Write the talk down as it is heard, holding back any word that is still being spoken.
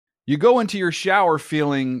You go into your shower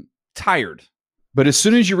feeling tired, but as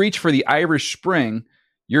soon as you reach for the Irish Spring,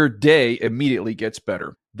 your day immediately gets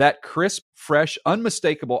better. That crisp, fresh,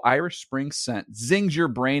 unmistakable Irish Spring scent zings your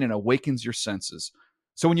brain and awakens your senses.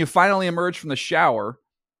 So when you finally emerge from the shower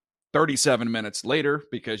 37 minutes later,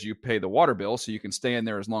 because you pay the water bill so you can stay in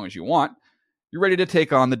there as long as you want, you're ready to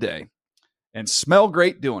take on the day and smell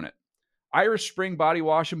great doing it. Irish Spring Body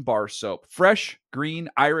Wash and Bar Soap. Fresh, green,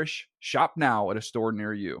 Irish. Shop now at a store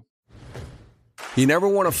near you. You never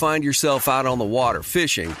want to find yourself out on the water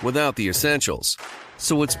fishing without the essentials.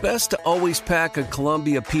 So it's best to always pack a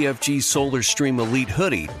Columbia PFG Solar Stream Elite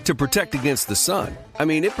hoodie to protect against the sun. I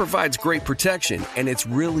mean, it provides great protection and it's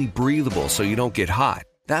really breathable so you don't get hot.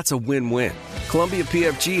 That's a win-win. Columbia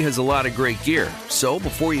PFG has a lot of great gear. So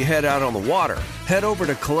before you head out on the water, head over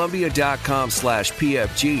to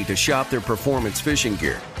Columbia.com/PFG to shop their performance fishing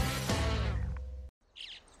gear.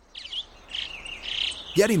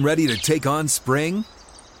 Getting ready to take on spring?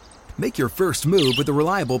 Make your first move with the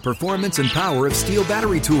reliable performance and power of Steel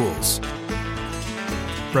battery tools.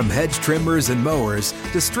 From hedge trimmers and mowers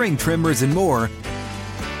to string trimmers and more,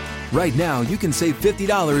 right now you can save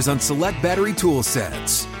 $50 on select battery tool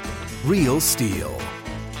sets. Real Steel.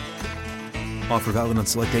 Offer valid on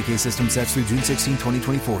select AK system sets through June 16,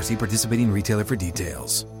 2024. See participating retailer for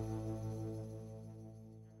details.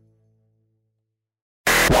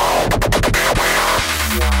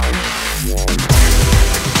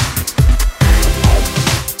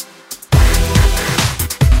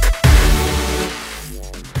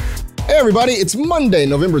 Hey everybody, it's Monday,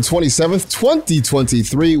 November 27th,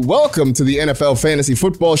 2023. Welcome to the NFL Fantasy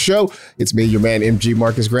Football Show. It's me, your man, MG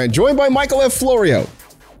Marcus Grant, joined by Michael F. Florio.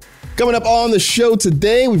 Coming up on the show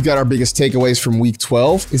today, we've got our biggest takeaways from Week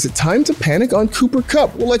 12. Is it time to panic on Cooper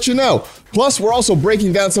Kupp? We'll let you know. Plus, we're also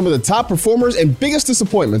breaking down some of the top performers and biggest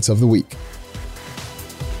disappointments of the week.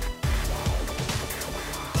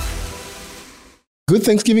 Good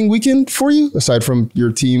Thanksgiving weekend for you, aside from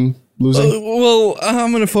your team losing? Well,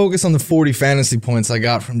 I'm going to focus on the 40 fantasy points I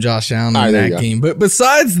got from Josh Allen in that game. But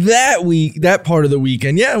besides that part of the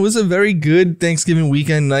weekend, yeah, it was a very good Thanksgiving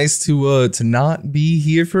weekend. Nice to not be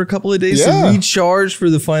here for a couple of days to recharge for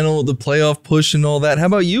the playoff push and all that. How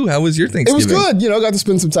about you? How was your Thanksgiving? It was good. I got to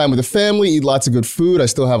spend some time with the family, eat lots of good food. I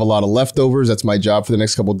still have a lot of leftovers. That's my job for the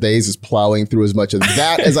next couple of days, is plowing through as much of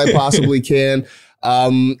that as I possibly can.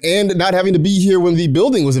 And not having to be here when the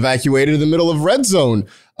building was evacuated in the middle of Red Zone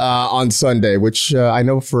on Sunday, which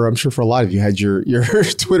I'm sure for a lot of you had your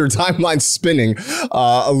Twitter timeline spinning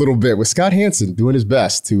a little bit, with Scott Hansen doing his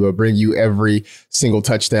best to bring you every single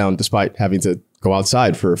touchdown despite having to go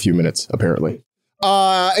outside for a few minutes, apparently.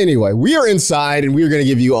 Anyway, we are inside and we are going to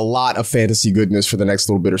give you a lot of fantasy goodness for the next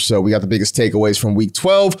little bit or so. We got the biggest takeaways from Week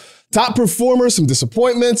 12, top performers, some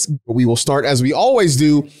disappointments, but we will start, as we always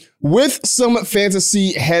do, with some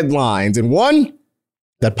fantasy headlines. And one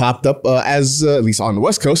that popped up at least on the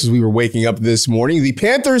West Coast as we were waking up this morning. The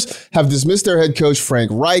Panthers have dismissed their head coach,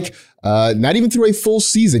 Frank Reich, not even through a full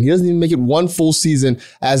season. He doesn't even make it one full season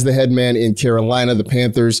as the head man in Carolina. The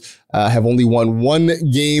Panthers have only won one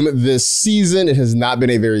game this season. It has not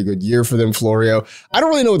been a very good year for them, Florio. I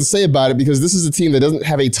don't really know what to say about it because this is a team that doesn't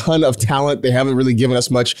have a ton of talent. They haven't really given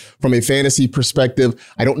us much from a fantasy perspective.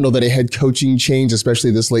 I don't know that a head coaching change,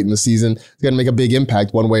 especially this late in the season, is going to make a big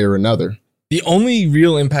impact one way or another. The only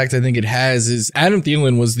real impact I think it has is Adam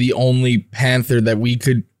Thielen was the only Panther that we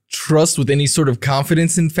could trust with any sort of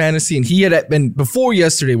confidence in fantasy. And he had been, before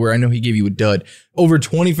yesterday, where I know he gave you a dud, over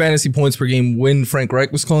 20 fantasy points per game when Frank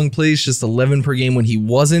Reich was calling plays, just 11 per game when he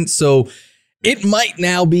wasn't. So it might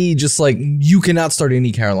now be just like you cannot start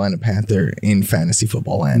any Carolina Panther in fantasy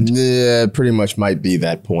football land. Yeah, pretty much might be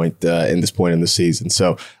that point in this point in the season.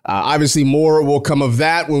 So obviously more will come of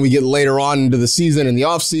that when we get later on into the season and the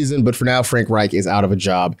offseason. But for now, Frank Reich is out of a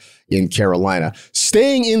job in Carolina.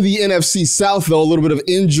 Staying in the NFC South, though, a little bit of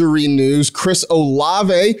injury news. Chris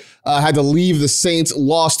Olave had to leave the Saints,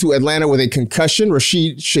 lost to Atlanta with a concussion.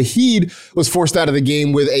 Rashid Shaheed was forced out of the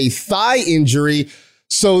game with a thigh injury.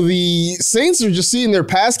 So the Saints are just seeing their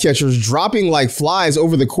pass catchers dropping like flies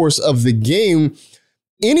over the course of the game.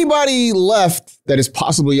 Anybody left that is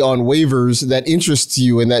possibly on waivers that interests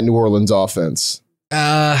you in that New Orleans offense?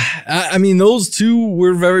 I mean, those two,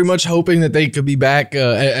 we're very much hoping that they could be back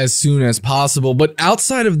as soon as possible. But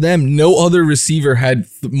outside of them, no other receiver had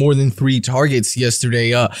more than 3 targets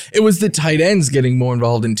yesterday. It was the tight ends getting more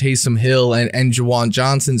involved in Taysom Hill and Juwan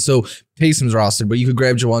Johnson. So Taysom's rostered, but you could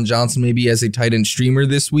grab Juwan Johnson maybe as a tight end streamer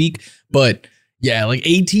this week. But Yeah, like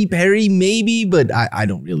A.T. Perry maybe, but I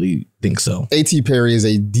don't really think so. A.T. Perry is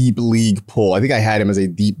a deep league pull. I think I had him as a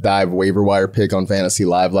deep dive waiver wire pick on Fantasy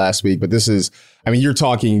Live last week, but this is, I mean, you're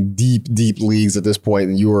talking deep leagues at this point,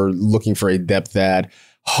 and you are looking for a depth add.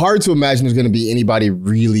 Hard to imagine there's going to be anybody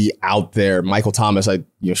really out there. Michael Thomas, I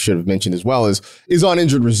should have mentioned as well, is on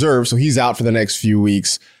injured reserve, so he's out for the next few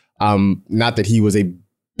weeks. Not that he was a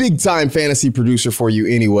big time fantasy producer for you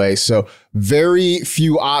anyway. So very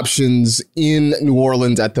few options in New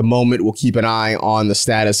Orleans at the moment. We'll keep an eye on the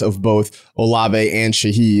status of both Olave and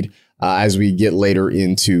Shaheed as we get later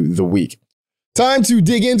into the week. Time to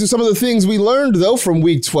dig into some of the things we learned, though, from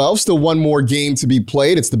Week 12. Still one more game to be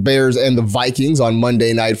played. It's the Bears and the Vikings on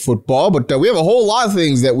Monday Night Football. But we have a whole lot of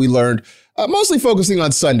things that we learned, mostly focusing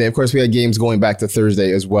on Sunday. Of course, we had games going back to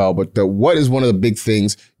Thursday as well. But what is one of the big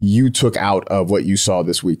things you took out of what you saw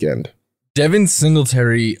this weekend? Devin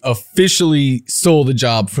Singletary officially stole the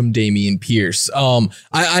job from Dameon Pierce.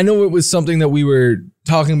 I know it was something that we were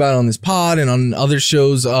talking about on this pod and on other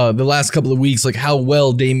shows the last couple of weeks, like how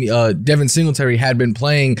well Devin Singletary had been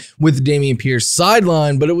playing with Dameon Pierce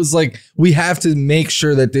sideline, but it was like, we have to make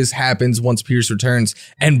sure that this happens once Pierce returns.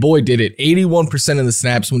 And boy, did it. 81% of the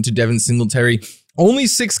snaps went to Devin Singletary. Only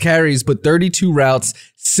 6 carries, but 32 routes,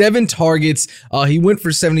 7 targets. He went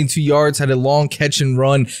for 72 yards, had a long catch and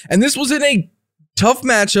run. And this was in a tough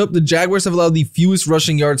matchup. The Jaguars have allowed the fewest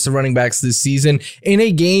rushing yards to running backs this season in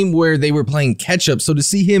a game where they were playing catch up. So to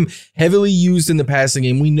see him heavily used in the passing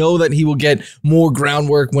game, we know that he will get more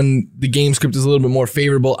groundwork when the game script is a little bit more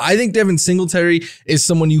favorable. I think Devin Singletary is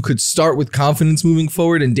someone you could start with confidence moving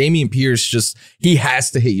forward. And Dameon Pierce, he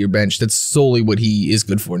has to hit your bench. That's solely what he is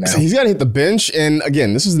good for now. So he's got to hit the bench. And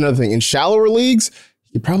again, this is another thing. In shallower leagues,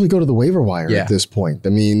 you probably go to the waiver wire at this point. I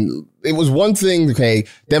mean, it was one thing, okay,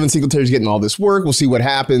 Devin Singletary's getting all this work. We'll see what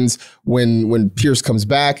happens when Pierce comes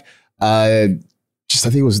back. I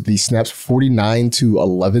think it was the snaps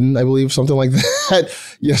 49-11, I believe, something like that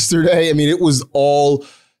yesterday. I mean, it was all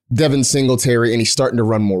Devin Singletary, and he's starting to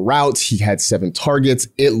run more routes. He had 7 targets.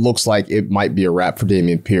 It looks like it might be a wrap for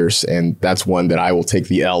Dameon Pierce, and that's one that I will take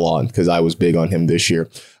the L on because I was big on him this year.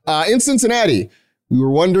 In Cincinnati, we were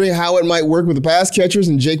wondering how it might work with the pass catchers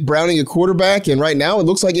and Jake Browning at quarterback. And right now it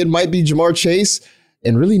looks like it might be Ja'Marr Chase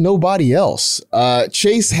and really nobody else.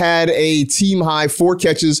 Chase had a team high 4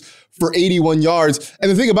 catches for 81 yards. And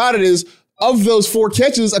the thing about it is, of those 4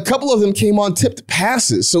 catches, a couple of them came on tipped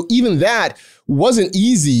passes. So even that wasn't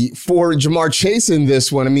easy for Ja'Marr Chase in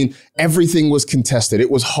this one. I mean, everything was contested. It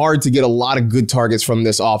was hard to get a lot of good targets from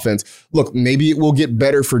this offense. Look, maybe it will get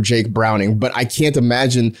better for Jake Browning, but I can't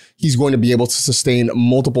imagine he's going to be able to sustain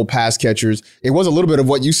multiple pass catchers. It was a little bit of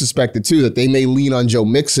what you suspected too, that they may lean on Joe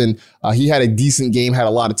Mixon. He had a decent game, had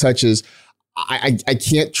a lot of touches. I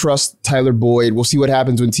can't trust Tyler Boyd. We'll see what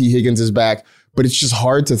happens when T. Higgins is back. But it's just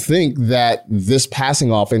hard to think that this passing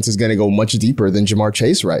offense is going to go much deeper than Ja'Marr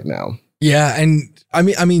Chase right now. Yeah, and I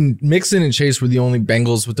mean, Mixon and Chase were the only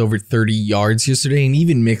Bengals with over 30 yards yesterday, and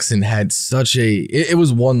even Mixon had it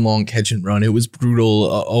was one long catch and run. It was brutal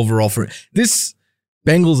overall for this.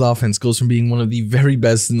 Bengals offense goes from being one of the very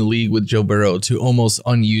best in the league with Joe Burrow to almost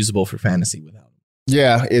unusable for fantasy without him.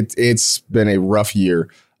 Yeah, it's been a rough year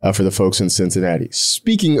for the folks in Cincinnati.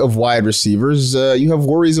 Speaking of wide receivers, you have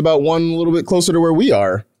worries about one a little bit closer to where we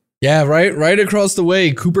are. Yeah, right across the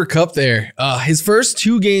way, Cooper Kupp there. His first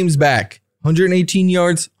 2 games back, 118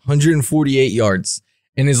 yards, 148 yards.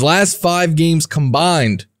 In his last 5 games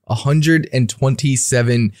combined,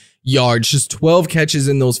 127 yards, just 12 catches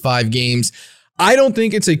in those 5 games. I don't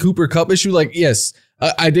think it's a Cooper Kupp issue. Like, yes,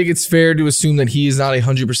 I think it's fair to assume that he is not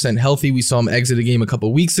 100% healthy. We saw him exit a game a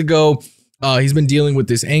couple weeks ago. He's been dealing with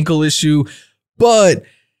this ankle issue, but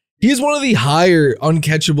he is one of the higher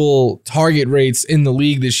uncatchable target rates in the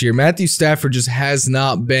league this year. Matthew Stafford just has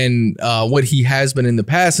not been what he has been in the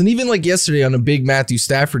past. And even like yesterday on a big Matthew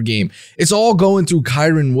Stafford game, it's all going through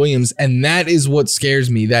Kyren Williams. And that is what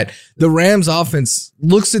scares me, that the Rams offense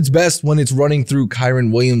looks its best when it's running through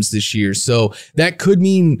Kyren Williams this year. So that could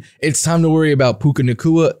mean it's time to worry about Puka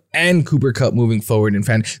Nacua and Cooper Kupp moving forward in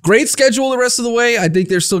fan. Great schedule the rest of the way. I think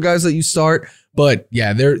there's still guys that you start. But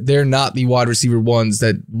yeah, they're not the wide receiver ones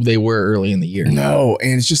that they were early in the year. No,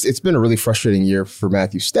 and it's been a really frustrating year for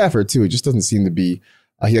Matthew Stafford too. It just doesn't seem to be.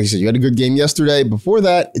 Like you said, you had a good game yesterday. Before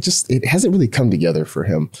that, it hasn't really come together for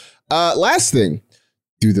him. Last thing,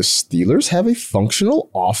 do the Steelers have a functional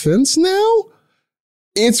offense now?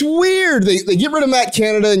 It's weird. They get rid of Matt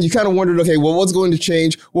Canada, and you kind of wondered, okay, well, what's going to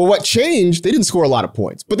change? Well, what changed? They didn't score a lot of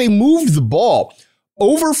points, but they moved the ball.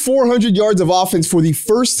 over 400 yards of offense for the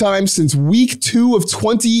first time since week 2 of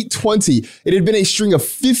 2020. It had been a string of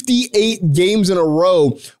 58 games in a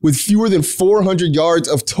row with fewer than 400 yards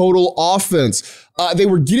of total offense. They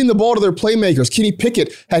were getting the ball to their playmakers. Kenny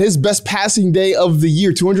Pickett had his best passing day of the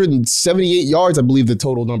year, 278 yards, I believe the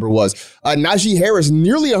total number was. Najee Harris,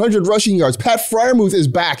 nearly 100 rushing yards. Pat Freiermuth is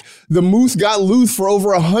back. The Muth got loose for over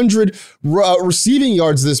 100 receiving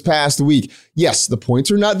yards this past week. Yes, the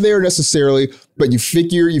points are not there necessarily, but you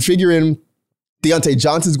figure in Deontay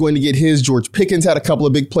Johnson's going to get his. George Pickens had a couple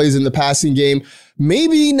of big plays in the passing game.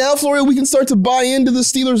 Maybe now, Florio, we can start to buy into the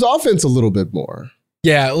Steelers offense a little bit more.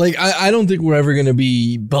 Yeah, like I don't think we're ever going to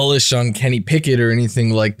be bullish on Kenny Pickett or anything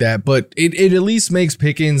like that, but it at least makes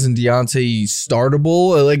Pickens and Deontay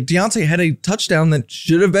startable. Like Deontay had a touchdown that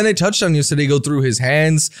should have been a touchdown yesterday go through his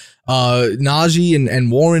hands. Najee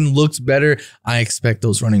and Warren looked better. I expect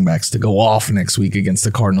those running backs to go off next week against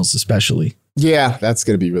the Cardinals especially. Yeah, that's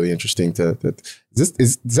going to be really interesting. Does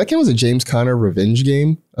that count as a James Conner revenge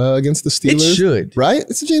game against the Steelers? It should. Right?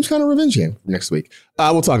 It's a James Conner revenge game next week.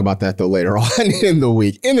 We'll talk about that, though, later on in the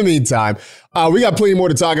week. In the meantime, we got plenty more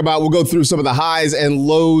to talk about. We'll go through some of the highs and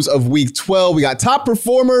lows of Week 12. We got top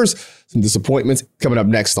performers, some disappointments coming up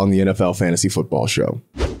next on the NFL Fantasy Football Show.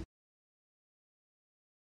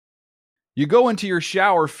 You go into your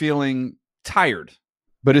shower feeling tired,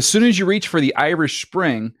 but as soon as you reach for the Irish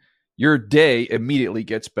Spring, your day immediately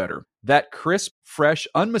gets better. That crisp, fresh,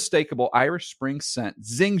 unmistakable Irish Spring scent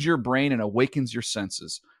zings your brain and awakens your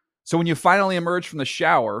senses. So when you finally emerge from the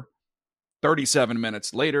shower, 37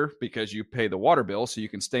 minutes later, because you pay the water bill so you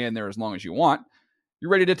can stay in there as long as you want, you're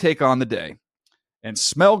ready to take on the day. And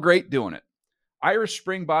smell great doing it. Irish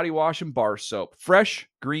Spring Body Wash and Bar Soap. Fresh,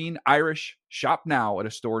 green, Irish. Shop now at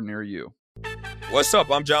a store near you. What's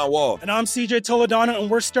up? I'm John Wall. And I'm CJ Toledano,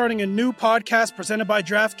 and we're starting a new podcast presented by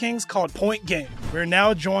DraftKings called Point Game. We're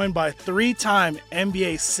now joined by 3-time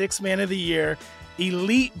NBA Sixth Man of the Year,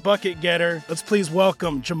 elite bucket getter. Let's please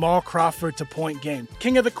welcome Jamal Crawford to Point Game.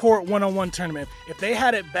 King of the Court one-on-one tournament. If they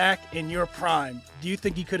had it back in your prime, do you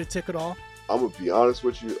think you could have took it all? I'm going to be honest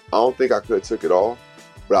with you. I don't think I could have took it all,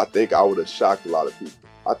 but I think I would have shocked a lot of people.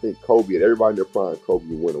 I think Kobe and everybody in their prime, Kobe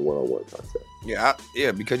would win a one-on-one contest.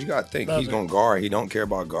 Yeah, because you got to think he's going to guard. He don't care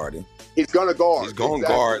about guarding. He's going to guard. He's going to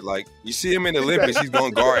guard. Like, you see him in the Olympics, he's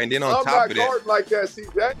going to guard. And then on top of that. I'm not guarding like that,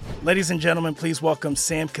 CJ. Ladies and gentlemen, please welcome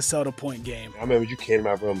Sam Cassell to Point Game. I remember you came to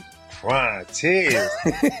my room crying, tears,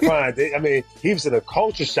 crying. I mean, he was in a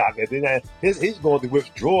culture shock. And then he's going through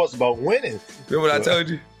withdrawals about winning. Remember what I told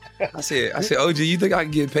you? I said, OG, you think I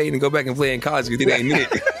can get paid and go back and play in college because it ain't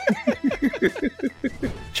it?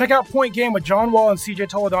 Check out Point Game with John Wall and CJ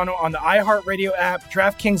Toledano on the iHeartRadio app,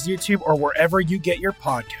 DraftKings YouTube, or wherever you get your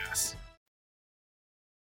podcasts.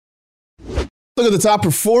 Look at the top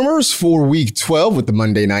performers for Week 12 with the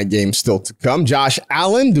Monday night game still to come. Josh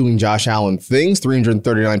Allen doing Josh Allen things,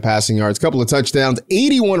 339 passing yards, couple of touchdowns,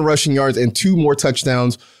 81 rushing yards, and 2 more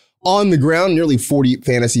touchdowns on the ground, nearly 40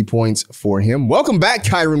 fantasy points for him. Welcome back,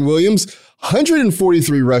 Kyren Williams,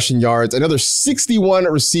 143 rushing yards, another 61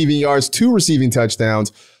 receiving yards, 2 receiving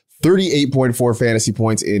touchdowns, 38.4 fantasy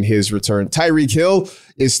points in his return. Tyreek Hill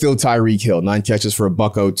is still Tyreek Hill. 9 catches for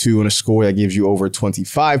 $102 and a score that gives you over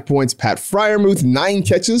 25 points. Pat Freiermuth, 9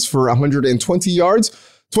 catches for 120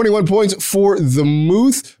 yards, 21 points for the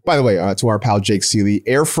Muth. By the way, to our pal Jake Seeley,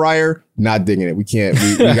 air fryer, not digging it. We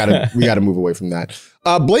gotta move away from that.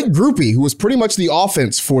 Blake Grupe, who was pretty much the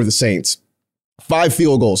offense for the Saints. 5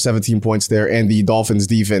 field goals, 17 points there, and the Dolphins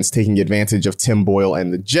defense taking advantage of Tim Boyle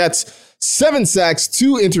and the Jets. 7 sacks,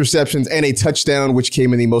 2 interceptions, and a touchdown, which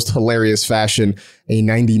came in the most hilarious fashion, a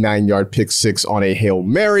 99-yard pick six on a Hail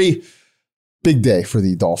Mary. Big day for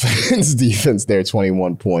the Dolphins defense there,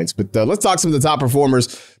 21 points. But let's talk some of the top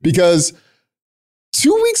performers, because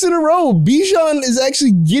 2 weeks in a row, Bijan is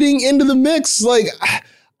actually getting into the mix. Like,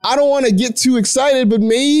 I don't want to get too excited, but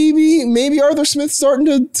maybe Arthur Smith's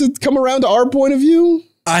starting to come around to our point of view.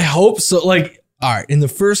 I hope so. Like, all right, in the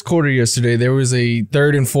first quarter yesterday, there was a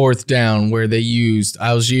 3rd and 4th down where they used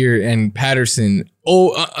Algier and Patterson.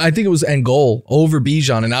 I think it was end goal over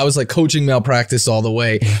Bijan, and I was like coaching malpractice all the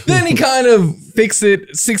way. Then he kind of fixed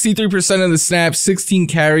it. 63% of the snaps, 16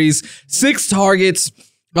 carries, 6 targets.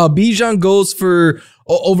 Bijan goes for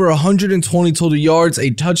over 120 total yards. A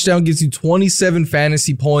touchdown gives you 27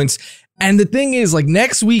 fantasy points. And the thing is, like,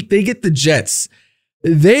 next week they get the Jets.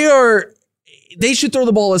 They should throw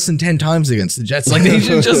the ball less than 10 times against the Jets. Like, they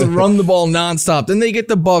should just run the ball nonstop. Then they get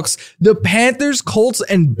the Bucks. The Panthers, Colts,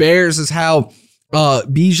 and Bears is how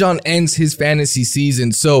Bijan ends his fantasy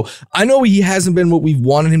season. So I know he hasn't been what we've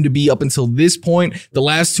wanted him to be up until this point. The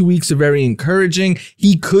last 2 weeks are very encouraging.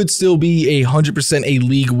 He could still be 100% a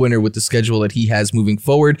league winner with the schedule that he has moving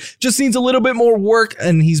forward. Just needs a little bit more work,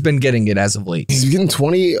 and he's been getting it as of late. He's getting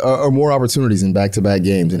 20 or more opportunities in back-to-back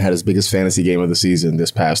games and had his biggest fantasy game of the season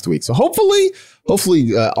this past week. So hopefully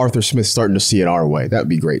Arthur Smith's starting to see it our way. That would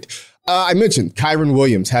be great. I mentioned Kyren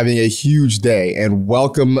Williams having a huge day, and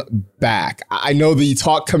welcome back. I know the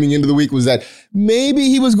talk coming into the week was that maybe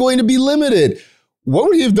he was going to be limited. What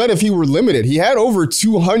would he have done if he were limited? He had over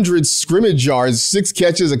 200 scrimmage yards, 6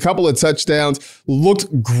 catches, a couple of touchdowns,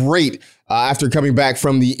 looked great after coming back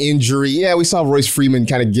from the injury. Yeah, we saw Royce Freeman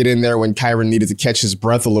kind of get in there when Kyren needed to catch his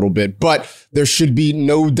breath a little bit, but there should be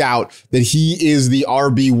no doubt that he is the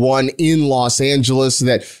RB1 in Los Angeles,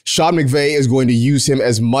 that Sean McVay is going to use him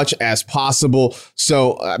as much as possible.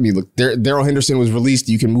 So, I mean, look, Darrell Henderson was released.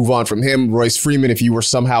 You can move on from him. Royce Freeman, if you were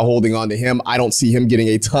somehow holding on to him, I don't see him getting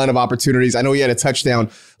a ton of opportunities. I know he had a touchdown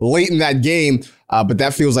late in that game, but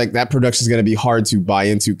that feels like that production is going to be hard to buy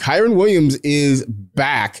into. Kyren Williams is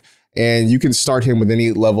back, and you can start him with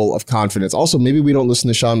any level of confidence. Also, maybe we don't listen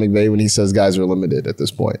to Sean McVay when he says guys are limited at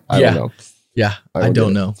this point. I don't know. Yeah, I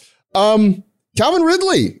don't know. Calvin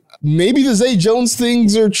Ridley. Maybe the Zay Jones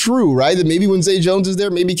things are true, right? That maybe when Zay Jones is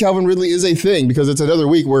there, maybe Calvin Ridley is a thing, because it's another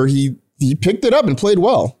week where he picked it up and played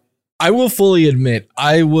well. I will fully admit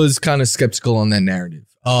I was kind of skeptical on that narrative.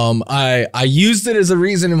 I used it as a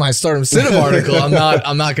reason in my Stardom Cinema article.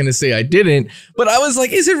 I'm not going to say I didn't, but I was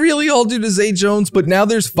like, is it really all due to Zay Jones? But now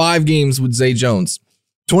there's 5 games with Zay Jones.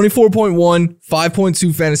 24.1,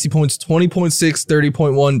 5.2 fantasy points, 20.6,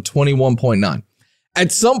 30.1, 21.9.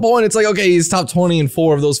 At some point, it's like, okay, he's top 20 in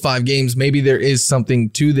 4 of those 5 games. Maybe there is something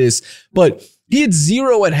to this, but he had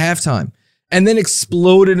 0 at halftime and then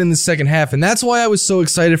exploded in the second half. And that's why I was so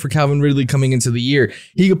excited for Calvin Ridley coming into the year.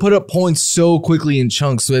 He could put up points so quickly in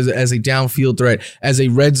chunks, so as a downfield threat, as a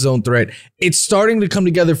red zone threat. It's starting to come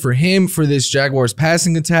together for him, for this Jaguars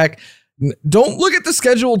passing attack. Don't look at the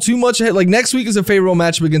schedule too much ahead. Like, next week is a favorable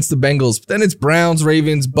matchup against the Bengals, but then it's Browns,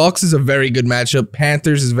 Ravens, Bucks is a very good matchup.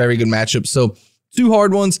 Panthers is a very good matchup. So 2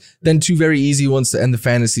 hard ones, then 2 very easy ones to end the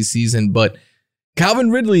fantasy season. But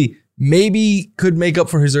Calvin Ridley maybe could make up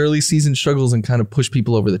for his early season struggles and kind of push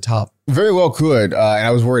people over the top. Very well could. And I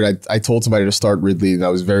was worried. I told somebody to start Ridley, and I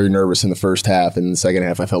was very nervous in the first half. And in the second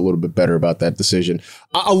half, I felt a little bit better about that decision.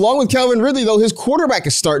 Along with Calvin Ridley, though, his quarterback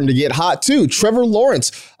is starting to get hot, too. Trevor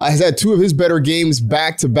Lawrence has had 2 of his better games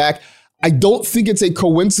back to back. I don't think it's a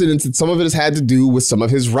coincidence that some of it has had to do with some of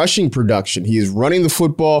his rushing production. He is running the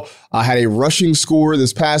football, had a rushing score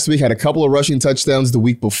this past week, had a couple of rushing touchdowns the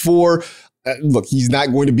week before. Look, he's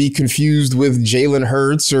not going to be confused with Jalen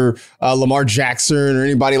Hurts or Lamar Jackson or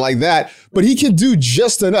anybody like that, but he can do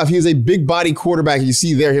just enough. He is a big body quarterback. You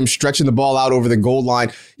see there him stretching the ball out over the goal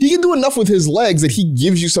line. He can do enough with his legs that he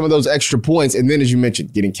gives you some of those extra points. And then, as you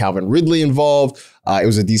mentioned, getting Calvin Ridley involved. It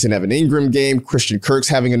was a decent Evan Ingram game. Christian Kirk's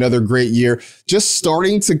having another great year, just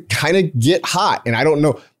starting to kind of get hot. And I don't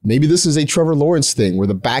know, maybe this is a Trevor Lawrence thing where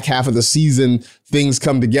the back half of the season things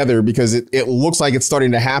come together, because it looks like it's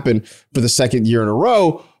starting to happen for the second year in a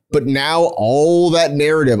row. But now all that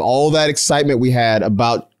narrative, all that excitement we had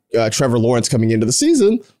about Trevor Lawrence coming into the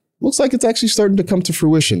season, looks like it's actually starting to come to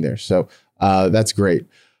fruition there. So that's great.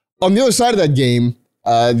 On the other side of that game,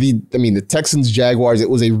 the Texans-Jaguars, it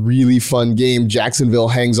was a really fun game. Jacksonville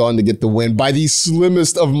hangs on to get the win by the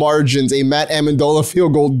slimmest of margins. A Matt Amendola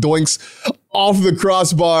field goal doinks off the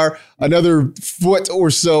crossbar, another foot or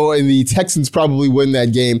so, and the Texans probably win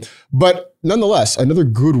that game. But nonetheless, another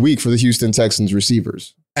good week for the Houston Texans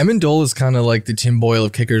receivers. Amendola is kind of like the Tim Boyle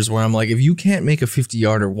of kickers, where I'm like, if you can't make a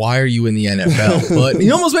 50-yarder, why are you in the NFL? But he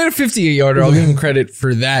almost made a 58-yarder. I'll give him credit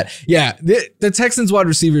for that. Yeah, the Texans wide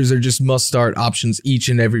receivers are just must-start options each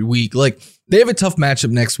and every week. Like, they have a tough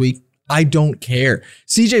matchup next week. I don't care.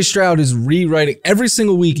 CJ Stroud is rewriting every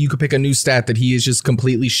single week. You could pick a new stat that he has just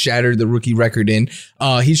completely shattered the rookie record in.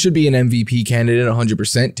 He should be an MVP candidate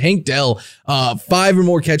 100%. Tank Dell, 5 or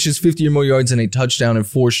more catches, 50 or more yards, and a touchdown in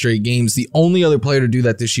 4 straight games. The only other player to do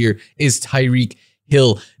that this year is Tyreek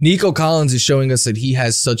Hill. Nico Collins is showing us that he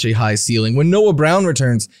has such a high ceiling. When Noah Brown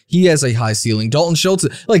returns, he has a high ceiling. Dalton Schultz,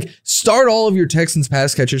 start all of your Texans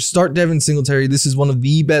pass catchers. Start Devin Singletary. This is one of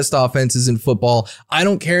the best offenses in football. I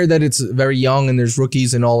don't care that it's very young and there's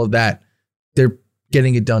rookies and all of that. They're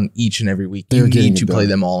getting it done each and every week. You need to play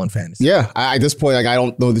them all in fantasy. Yeah, at this point, I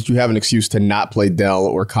don't know that you have an excuse to not play Dell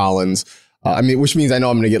or Collins. Which means I know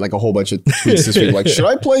I'm going to get a whole bunch of tweets this week. Should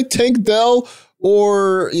I play Tank Dell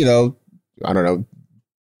or, I don't know,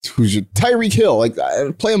 who's your Tyreek Hill?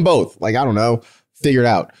 Play them both. I don't know. Figure it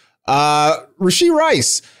out. Rashee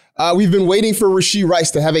Rice. We've been waiting for Rashee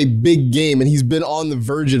Rice to have a big game, and he's been on the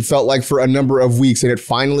verge, it felt like, for a number of weeks, and it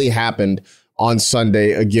finally happened on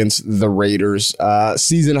Sunday against the Raiders.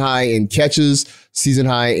 Season high in catches, season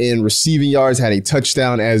high in receiving yards, had a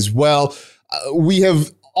touchdown as well. We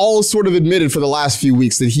have all sort of admitted for the last few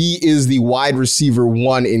weeks that he is the wide receiver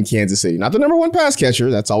 1 in Kansas City. Not the number 1 pass catcher.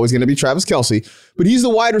 That's always going to be Travis Kelce, but he's the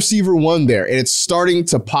wide receiver 1 there, and it's starting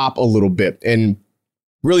to pop a little bit. And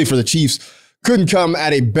really for the Chiefs, couldn't come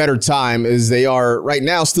at a better time, as they are right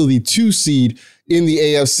now still the 2 seed in the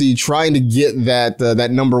AFC, trying to get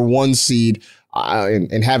that number 1 seed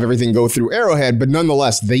and have everything go through Arrowhead. But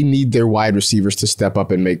nonetheless, they need their wide receivers to step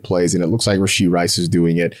up and make plays, and it looks like Rashee Rice is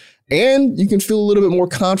doing it. And you can feel a little bit more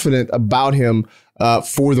confident about him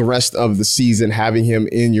for the rest of the season, having him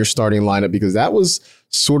in your starting lineup, because that was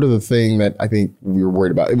sort of the thing that I think we were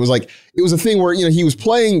worried about. It was a thing where, he was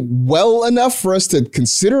playing well enough for us to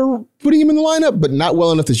consider putting him in the lineup, but not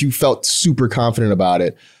well enough that you felt super confident about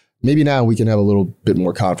it. Maybe now we can have a little bit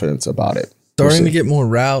more confidence about it. Starting to get more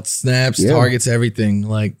routes, snaps, targets, everything.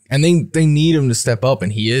 And they need him to step up,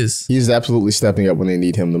 and he is. He's absolutely stepping up when they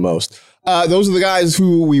need him the most. Those are the guys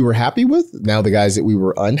who we were happy with. Now the guys that we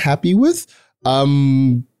were unhappy with.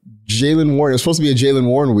 Jaylen Warren. It was supposed to be a Jaylen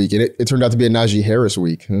Warren week, and it turned out to be a Najee Harris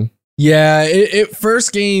week. Huh? Yeah,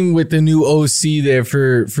 first game with the new OC there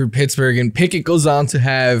for Pittsburgh, and Pickett goes on to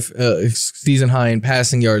have a season high in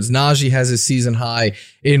passing yards. Najee has a season high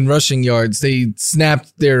in rushing yards. They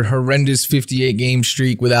snapped their horrendous 58-game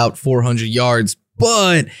streak without 400 yards,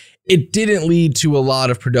 but it didn't lead to a lot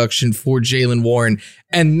of production for Jaylen Warren,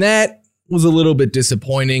 and that was a little bit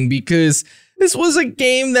disappointing because this was a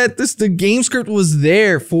game that the game script was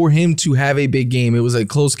there for him to have a big game. It was a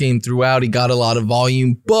close game throughout. He got a lot of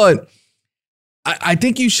volume, but I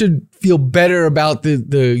think you should feel better about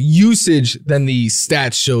the usage than the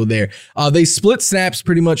stats show there. They split snaps,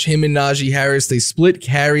 pretty much him and Najee Harris. They split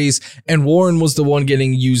carries, and Warren was the one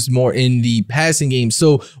getting used more in the passing game.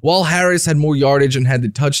 So while Harris had more yardage and had the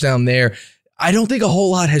touchdown there, I don't think a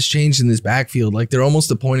whole lot has changed in this backfield. They're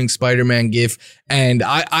almost a pointing Spider-Man gif. And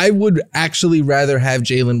I would actually rather have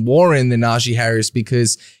Jaylen Warren than Najee Harris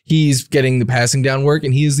because he's getting the passing down work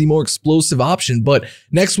and he is the more explosive option. But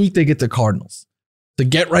next week they get the Cardinals. The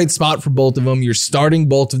get right spot for both of them. You're starting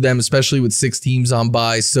both of them, especially with 6 teams on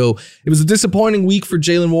bye. So it was a disappointing week for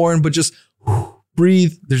Jaylen Warren, but just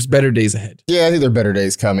breathe. There's better days ahead. Yeah, I think there are better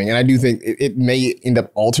days coming. And I do think it may end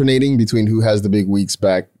up alternating between who has the big weeks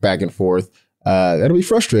back and forth. That'll be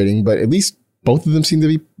frustrating, but at least both of them seem to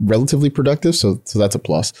be relatively productive, so that's a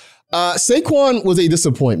plus. Saquon was a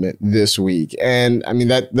disappointment this week, and I mean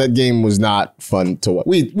that game was not fun to watch.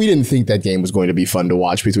 We didn't think that game was going to be fun to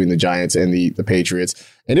watch between the Giants and the Patriots,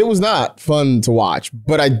 and it was not fun to watch.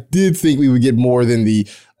 But I did think we would get more than the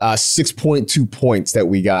 6.2 points that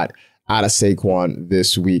we got out of Saquon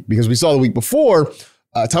this week, because we saw the week before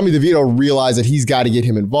Tommy DeVito realized that he's got to get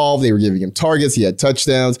him involved. They were giving him targets. He had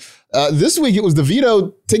touchdowns. This week, it was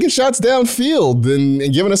DeVito taking shots downfield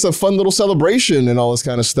and giving us a fun little celebration and all this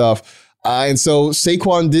kind of stuff. And so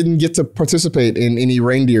Saquon didn't get to participate in any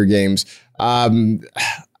reindeer games.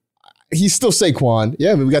 He's still Saquon.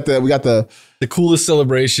 Yeah, I mean, we got the coolest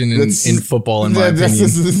celebration in football, in my opinion. This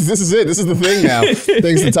is it. This is the thing now,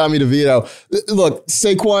 thanks to Tommy DeVito. Look,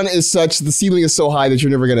 Saquon is such, the ceiling is so high that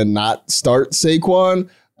you're never going to not start Saquon.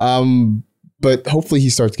 But hopefully he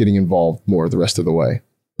starts getting involved more the rest of the way.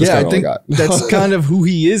 I think that's kind of who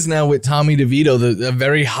he is now with Tommy DeVito, the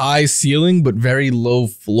very high ceiling but very low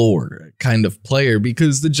floor kind of player,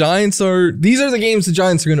 because these are the games the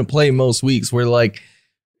Giants are going to play most weeks where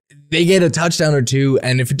they get a touchdown or two,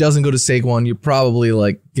 and if it doesn't go to Saquon, you're probably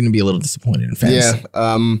going to be a little disappointed in fantasy.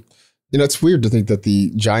 Yeah. It's weird to think that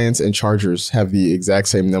the Giants and Chargers have the exact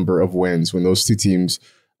same number of wins when those two teams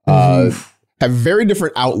have very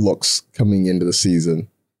different outlooks coming into the season.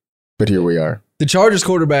 But here we are. The Chargers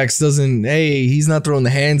quarterbacks he's not throwing the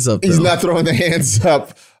hands up. He's not throwing the hands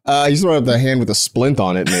up. He's throwing up the hand with a splint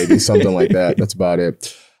on it, maybe something like that. That's about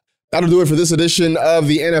it. That'll do it for this edition of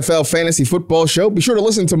the NFL Fantasy Football Show. Be sure to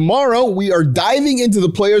listen tomorrow. We are diving into the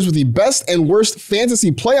players with the best and worst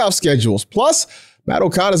fantasy playoff schedules. Plus, Matt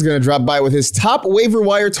O'Connor is going to drop by with his top waiver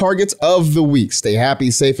wire targets of the week. Stay happy,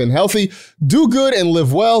 safe, and healthy. Do good and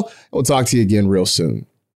live well. We'll talk to you again real soon.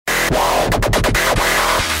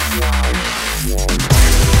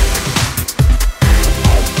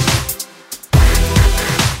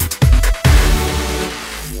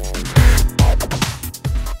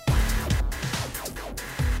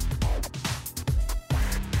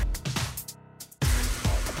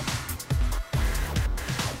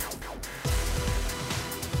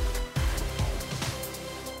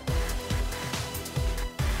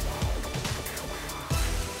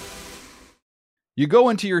 You go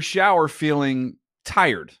into your shower feeling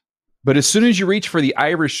tired, but as soon as you reach for the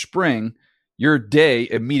Irish Spring, your day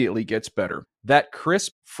immediately gets better. That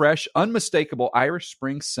crisp, fresh, unmistakable Irish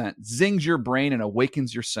Spring scent zings your brain and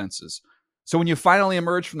awakens your senses. So when you finally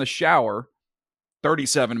emerge from the shower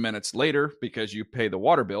 37 minutes later, because you pay the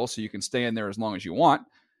water bill so you can stay in there as long as you want,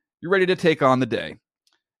 you're ready to take on the day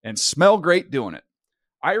and smell great doing it.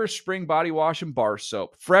 Irish Spring Body Wash and Bar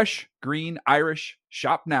Soap. Fresh, green, Irish.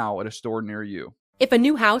 Shop now at a store near you. If a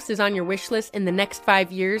new house is on your wish list in the next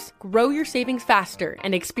 5 years, grow your savings faster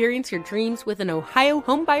and experience your dreams with an Ohio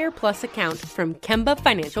Homebuyer Plus account from Kemba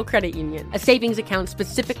Financial Credit Union. A savings account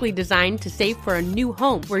specifically designed to save for a new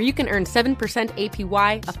home, where you can earn 7%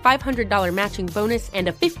 APY, a $500 matching bonus, and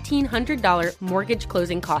a $1,500 mortgage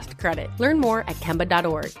closing cost credit. Learn more at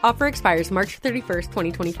Kemba.org. Offer expires March 31st,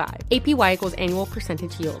 2025. APY equals annual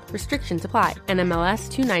percentage yield. Restrictions apply. NMLS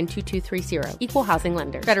 292230. Equal housing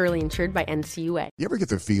lender. Federally insured by NCUA. You ever get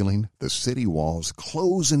the feeling the city walls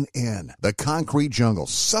closing in, the concrete jungle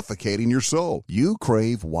suffocating your soul? You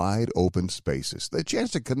crave wide open spaces, the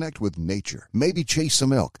chance to connect with nature, maybe chase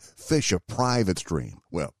some elk, fish a private stream.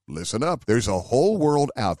 Well, listen up. There's a whole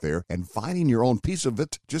world out there, and finding your own piece of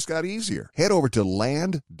it just got easier. Head over to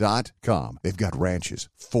land.com. They've got ranches,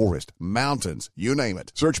 forest, mountains, you name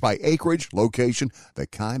it. Search by acreage, location, the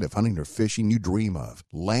kind of hunting or fishing you dream of.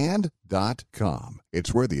 Land.com.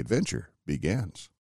 It's where the adventure begins.